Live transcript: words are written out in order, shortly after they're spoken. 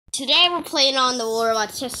today we're playing on the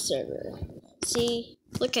Warlock test server. See,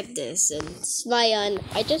 look at this, and it's my I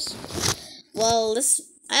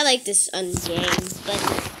like this game,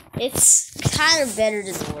 but it's kind of better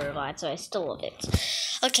than the Warlock, so I still love it.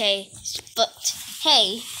 Okay, but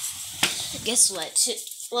hey, guess what?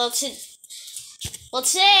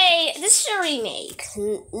 Today this is a remake,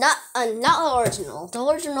 not the original. The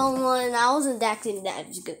original one, I wasn't acting that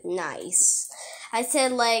good, nice. I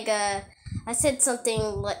said a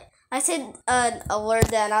word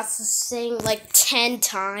that I'm not supposed to sing like 10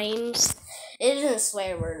 times. It isn't a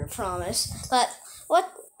swear word, I promise. But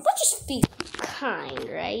just be kind,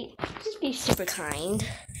 right? Just be super kind.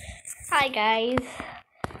 Hi guys.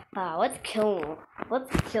 Let's kill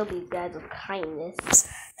these guys with kindness.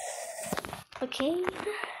 Okay.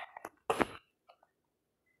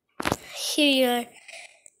 Here you are.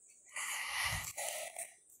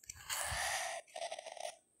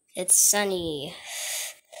 It's sunny.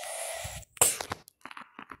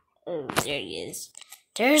 Oh, there he is.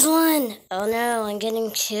 There's one! Oh no, I'm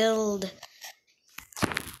getting killed.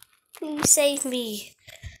 Please save me.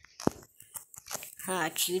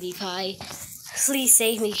 Cutie pie. Please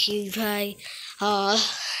save me, cutie pie.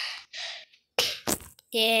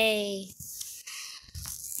 Yay.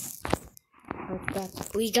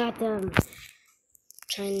 We got them.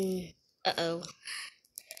 Uh-oh.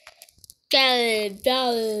 Got it.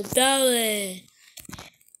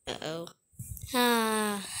 Uh-oh.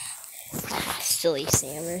 Silly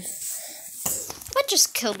Samus. Let's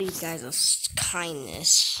just kill these guys with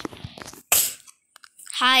kindness.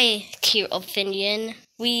 Hi, cute opinion.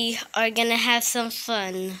 We are gonna have some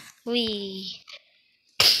fun.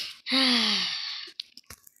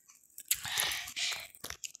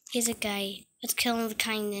 Here's a guy. Let's kill him with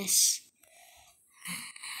kindness.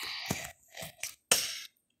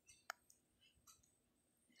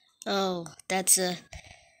 Oh, that's a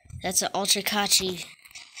Ultra Kachi.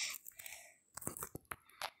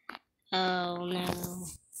 Oh no.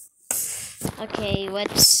 Okay,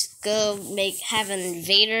 let's go have an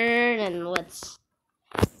invader, and let's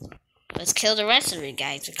kill the rest of the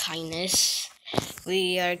guys with kindness.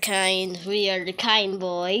 We are kind. We are the kind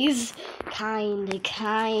boys. Kind.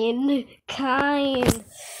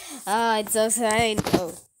 Oh, it's so kind.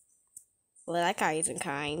 Oh, well, that guy isn't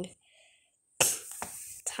kind.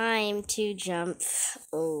 Time to jump.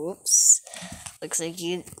 Oops. Looks like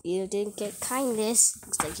you didn't get kindness.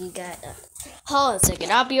 Looks like you got. Hold on a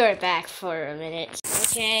second. I'll be right back for a minute.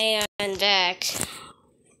 Okay, I'm back.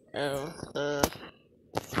 Oh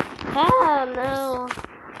no.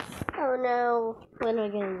 Oh no. What am I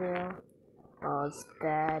gonna do? Oh, it's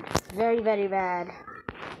bad. Very, very bad.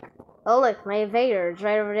 Oh look, my invader is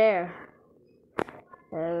right over there.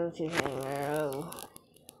 Oh.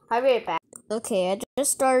 I'll be right back. Okay, I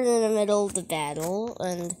just started in the middle of the battle,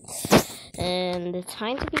 and it's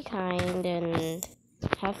time to be kind and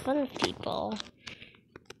have fun with people.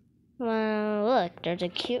 Well, look, there's a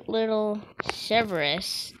cute little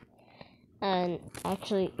Cerberus, and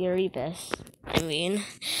actually Erebus. I mean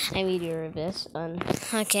Erebus.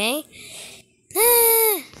 Okay.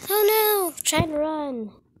 Oh no! Try to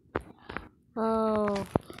run. Oh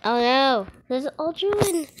no! There's an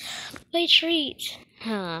Aldruin. Retreat.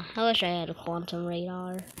 I wish I had a quantum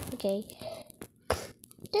radar. Okay.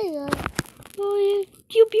 There you go. Oh,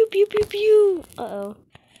 pew pew pew pew pew. Uh-oh.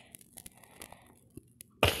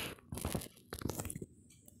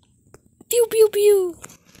 Pew pew pew.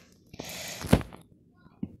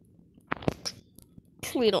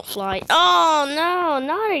 We don't fly. Oh no,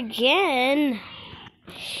 not again.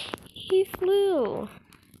 He flew.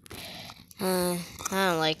 I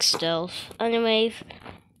don't like stealth. Anyways,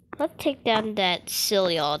 let's take down that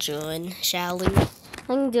silly Aldruin, shall we?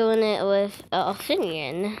 I'm doing it with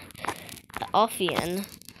Ophion.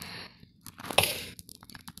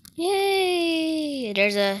 Yay!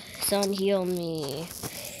 There's someone heal me.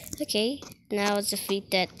 Okay, now let's defeat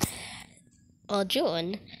that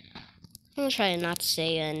Aldruin. I'm gonna try not to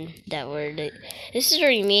say that word. This is a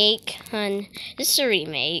remake, This is a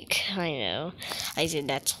remake. I know. I said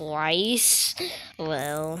that twice.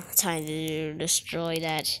 Well, time to destroy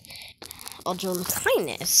that Aldruin with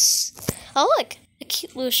kindness. Oh look, a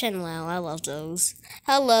cute little Shenlao. I love those.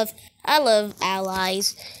 I love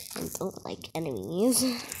allies and don't like enemies.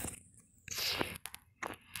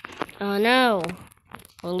 Oh no,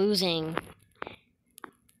 we're losing.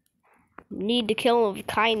 Need to kill him with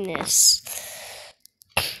kindness.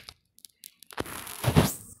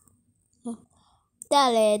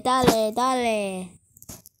 Dale.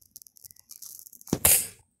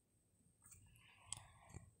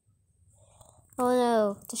 Oh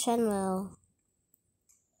no, the Shenmue.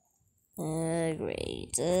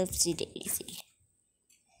 Great. Oopsie daisy.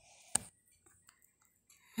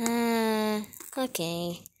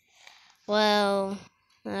 Okay. Well,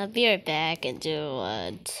 I'll be right back and do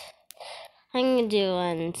what? I'm gonna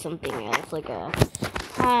do something else, like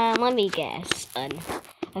let me guess,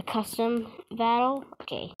 a custom battle?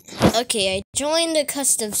 Okay. Okay, I joined the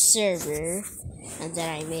custom server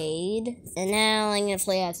that I made, and now I'm gonna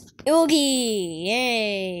play as Oogie!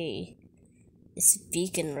 Yay! It's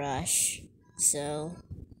Beacon Rush, so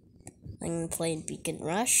I'm gonna play Beacon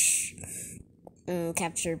Rush and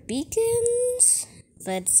capture beacons.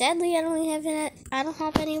 But sadly, I don't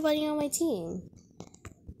have anybody on my team.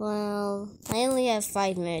 Well, I only have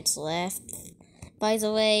 5 minutes left. By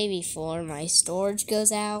the way, before my storage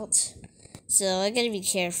goes out, so I gotta be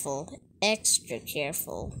careful, extra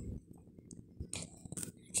careful.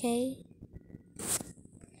 Okay.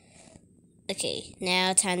 Okay,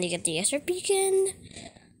 now time to get the extra beacon.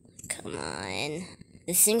 Come on.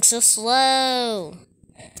 This thing's so slow.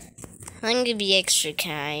 I'm gonna be extra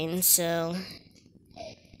kind, so.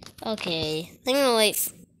 Okay, I'm gonna wait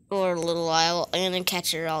for a little while. I'm gonna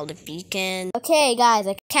capture all the beacons. Okay, guys,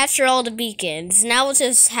 I captured all the beacons. Now we'll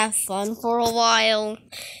just have fun for a while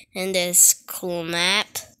in this cool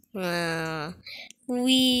map. Wow,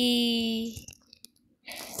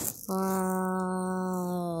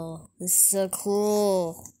 this is so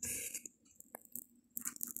cool.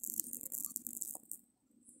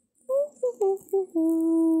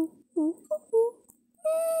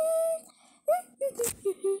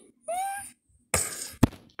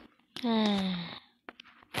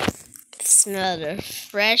 Smell the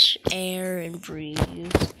fresh air and breeze.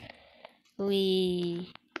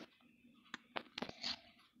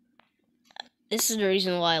 This is the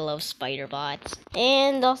reason why I love spider bots.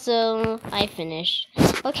 And also, I finished.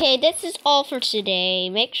 Okay, this is all for today.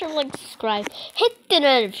 Make sure to like, subscribe, hit the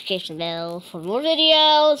notification bell for more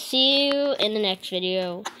videos. See you in the next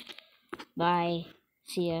video. Bye.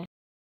 See ya.